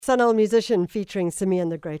Sunil Musician featuring Simi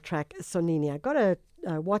and the great track Sonini. I got a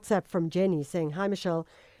WhatsApp from Jenny saying, "Hi Michelle,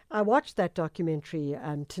 I watched that documentary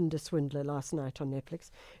Tinder Swindler last night on Netflix.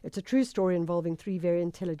 It's a true story involving three very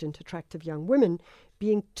intelligent, attractive young women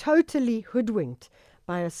being totally hoodwinked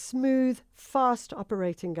by a smooth, fast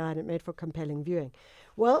operating guy, and it made for compelling viewing."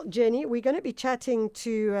 Well, Jenny, we're going to be chatting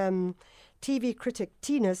to TV critic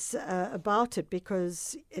Tinus about it,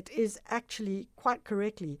 because it is actually quite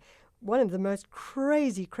correctly one of the most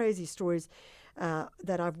crazy stories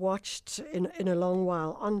that I've watched in a long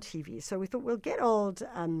while on TV. So we thought we'll get old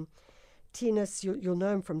Tinus. You'll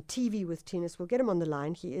know him from TV with Tinus. We'll get him on the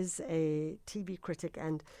line. He is a TV critic,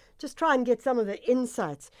 and just try and get some of the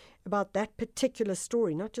insights about that particular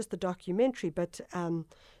story, not just the documentary, but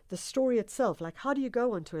the story itself. Like, how do you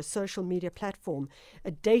go onto a social media platform,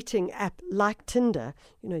 a dating app like Tinder?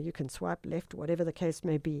 You know, you can swipe left, whatever the case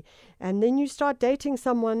may be. And then you start dating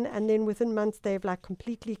someone, and then within months, they've like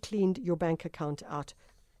completely cleaned your bank account out.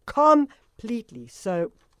 Completely.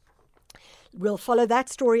 So we'll follow that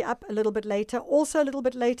story up a little bit later. Also, a little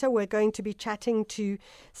bit later, we're going to be chatting to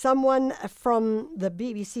someone from the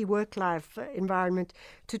BBC work-life environment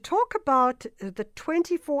to talk about the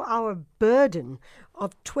 24-hour burden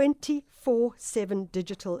of 24/7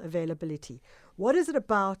 digital availability. What is it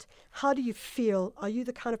about? How do you feel? Are you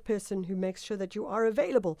the kind of person who makes sure that you are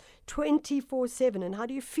available 24/7? And how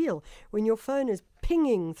do you feel when your phone is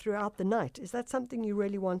pinging throughout the night? Is that something you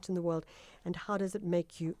really want in the world? And how does it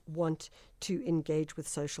make you want to engage with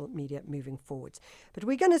social media moving forwards? But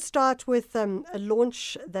we're going to start with a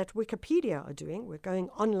launch that Wikipedia are doing. We're going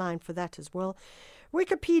online for that as well.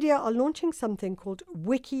 Wikipedia are launching something called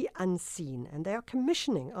Wiki Unseen, and they are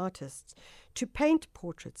commissioning artists to paint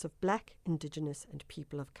portraits of Black, Indigenous, and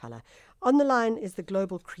people of color. On the line is the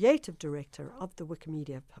global creative director of the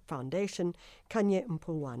Wikimedia Foundation, Khanyi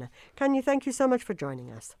Mpumlwana. Khanyi, thank you so much for joining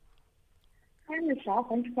us. Hi, Michelle.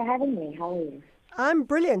 Thanks for having me. How are you? I'm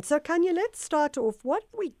brilliant. So, Khanyi, let's start off.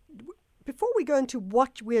 Before we go into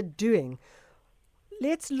what we're doing,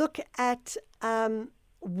 let's look at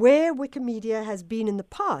where Wikimedia has been in the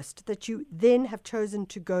past, that you then have chosen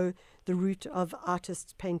to go the route of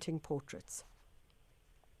artists painting portraits.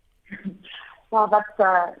 Well,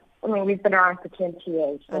 we've been around for 20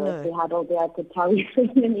 years, so if we had all day, I could tell you so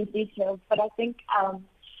many details. But I think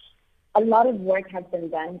a lot of work has been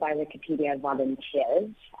done by Wikipedia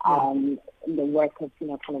volunteers. The work of,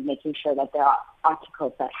 kind of making sure that there are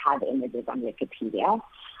articles that have images on Wikipedia.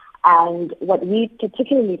 And what we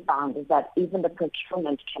particularly found is that even the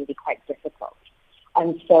procurement can be quite difficult.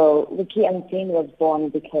 And so Wiki Unseen was born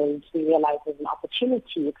because we realized there's an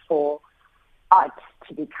opportunity for art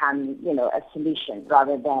to become, a solution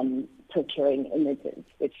rather than procuring images,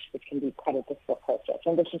 which can be quite a difficult process.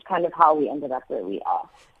 And this is kind of how we ended up where we are,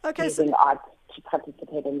 using art to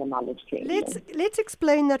participate in the knowledge creation. Let's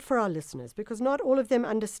explain that for our listeners, because not all of them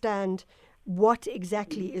understand what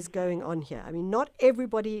exactly is going on here. I mean, not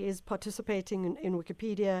everybody is participating in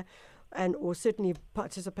Wikipedia or certainly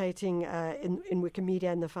participating in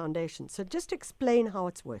Wikimedia and the foundation. So just explain how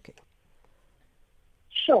it's working.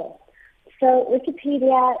 Sure. So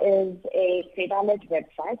Wikipedia is a free-download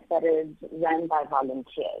website that is run by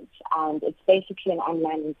volunteers. And it's basically an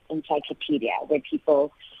online encyclopedia where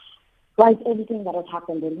people write everything that has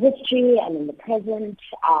happened in history and in the present,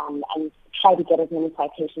 and try to get as many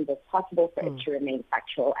citations as possible for it to remain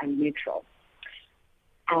factual and neutral.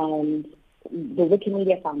 And the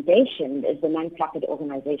Wikimedia Foundation is the non-profit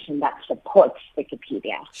organization that supports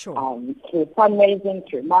Wikipedia through fundraising,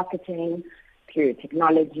 through marketing, through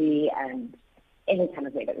technology, and any kind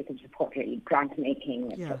of way that we can support, really, grant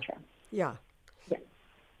making, etc. Yeah.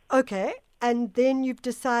 Okay. And then you've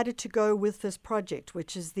decided to go with this project,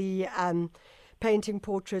 which is the painting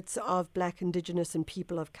portraits of Black, Indigenous, and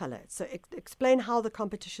people of color. So explain how the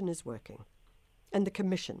competition is working and the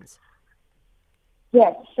commissions.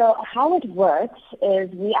 Yes, so how it works is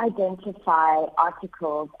we identify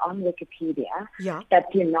articles on Wikipedia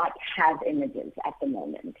that do not have images at the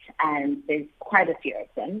moment. And there's quite a few of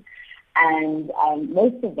them. And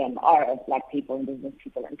most of them are of Black people, Indigenous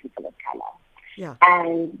people, and people of color. Yeah.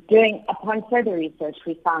 And upon further research,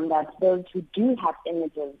 we found that those who do have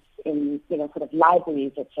images in, sort of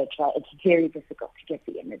libraries, etc., it's very difficult to get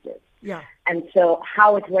the images. Yeah. And so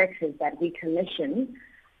how it works is that we commission,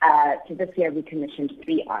 so this year we commissioned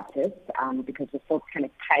 3 artists, because we're still kind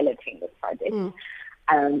of piloting this project.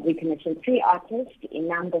 We commissioned 3 artists,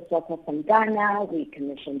 Inam Bosoko from Ghana, we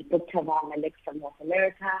commissioned Buktava Malik from North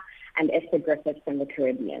America, and Esther Griffith from the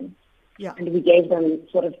Caribbean. Yeah. And we gave them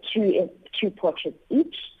sort of two portraits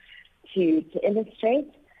each to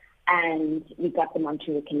illustrate. and we got them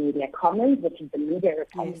onto Wikimedia Commons, which is the media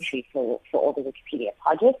repository for all the Wikipedia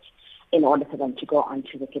projects, in order for them to go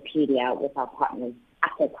onto Wikipedia with our partners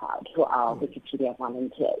at the cloud, who are Wikipedia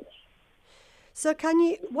volunteers. So,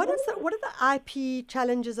 Khanyi, what are the IP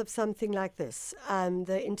challenges of something like this,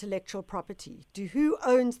 the intellectual property? Who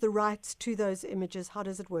owns the rights to those images? How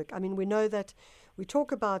does it work? I mean, we know that we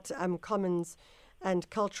talk about commons and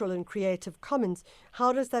cultural and creative commons.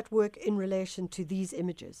 How does that work in relation to these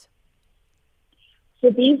images? So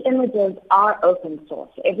these images are open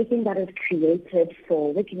source. Everything that is created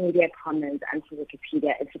for Wikimedia Commons and for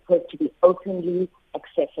Wikipedia is supposed to be openly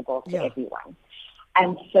accessible to everyone.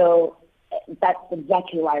 And so that's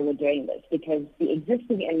exactly why we're doing this, because the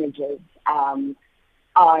existing images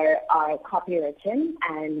are copywritten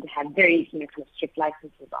and have very kind of strict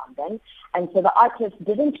licenses on them. And so the artists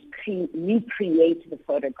didn't recreate the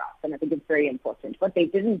photographs, and I think it's very important. What they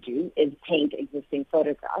didn't do is paint existing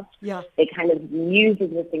photographs. Yeah. They kind of used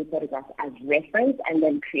existing photographs as reference and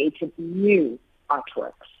then created new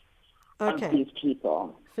artworks of these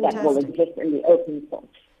people that will exist in the open source.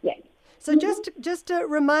 Yes. So just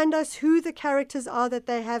remind us who the characters are that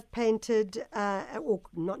they have painted, or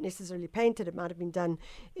not necessarily painted, it might have been done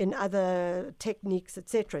in other techniques,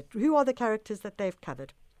 etc. Who are the characters that they've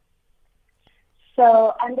covered?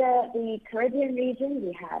 So under the Caribbean region,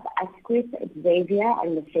 we have Asquith, Xavier,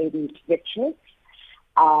 and Mercedes Richards.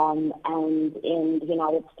 And in the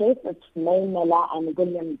United States, it's May Miller and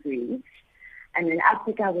William Greaves. And in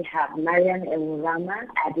Africa, we have Mariam Ewurama,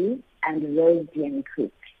 Abby, and Rose Diane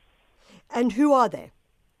Coop. And who are they?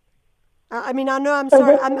 I mean, I know I'm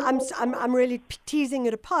sorry, I'm really teasing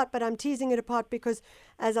it apart, but I'm teasing it apart because,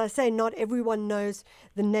 as I say, not everyone knows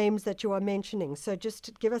the names that you are mentioning. So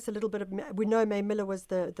just give us a little bit of, we know May Miller was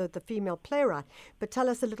the female playwright, but tell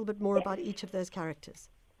us a little bit more about each of those characters.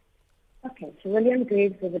 Okay, so William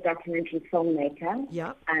Greaves was a documentary filmmaker,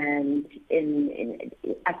 and in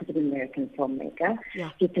African-American filmmaker.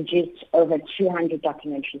 Yeah. He produced over 200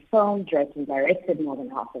 documentary films, wrote and directed more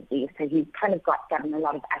than half of these, so he's kind of gotten a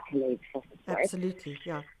lot of accolades for his work. Absolutely,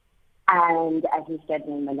 yeah. And as you said,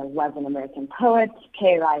 Miller was an American poet,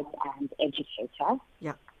 playwright, and educator.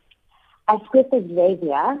 Yeah. Asquith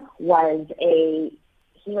Xavier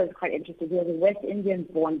he was quite interesting. He was a West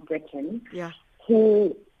Indian-born Briton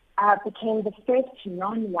who became the first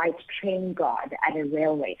non-white train guard at a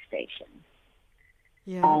railway station.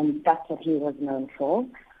 Yeah. And that's what he was known for.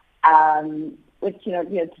 Which,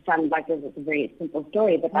 to sound like it was a very simple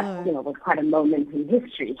story, but that, was quite a moment in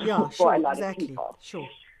history for a lot of people. Sure.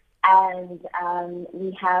 And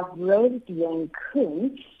we have Rose Diane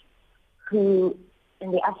Coop, who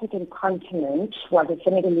in the African continent was a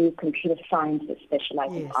Senegalese computer scientist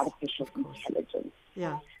specializing in artificial intelligence.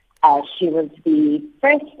 Yeah. She was the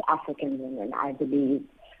first African woman, I believe,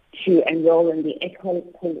 to enroll in the École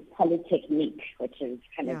Polytechnique, which is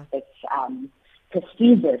kind of this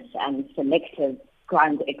prestigious and selective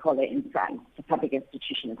Grande École in France, a public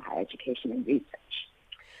institution of higher education and research.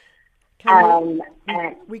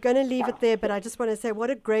 We're going to leave it there, but I just want to say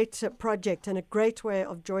what a great project and a great way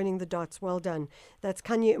of joining the dots. Well done. That's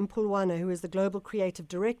Khanyi Mpumlwana, who is the Global Creative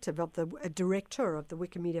Director of the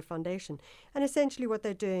Wikimedia Foundation. And essentially what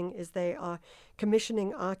they're doing is they are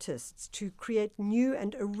commissioning artists to create new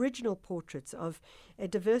and original portraits of a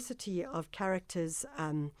diversity of characters,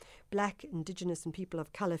 Black, Indigenous, and people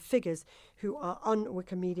of color figures who are on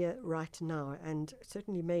Wikimedia right now. And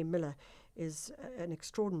certainly May Miller is an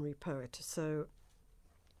extraordinary poet. So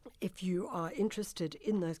if you are interested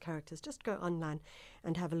in those characters, just go online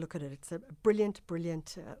and have a look at it. It's a brilliant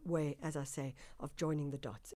way, as I say, of joining the dots.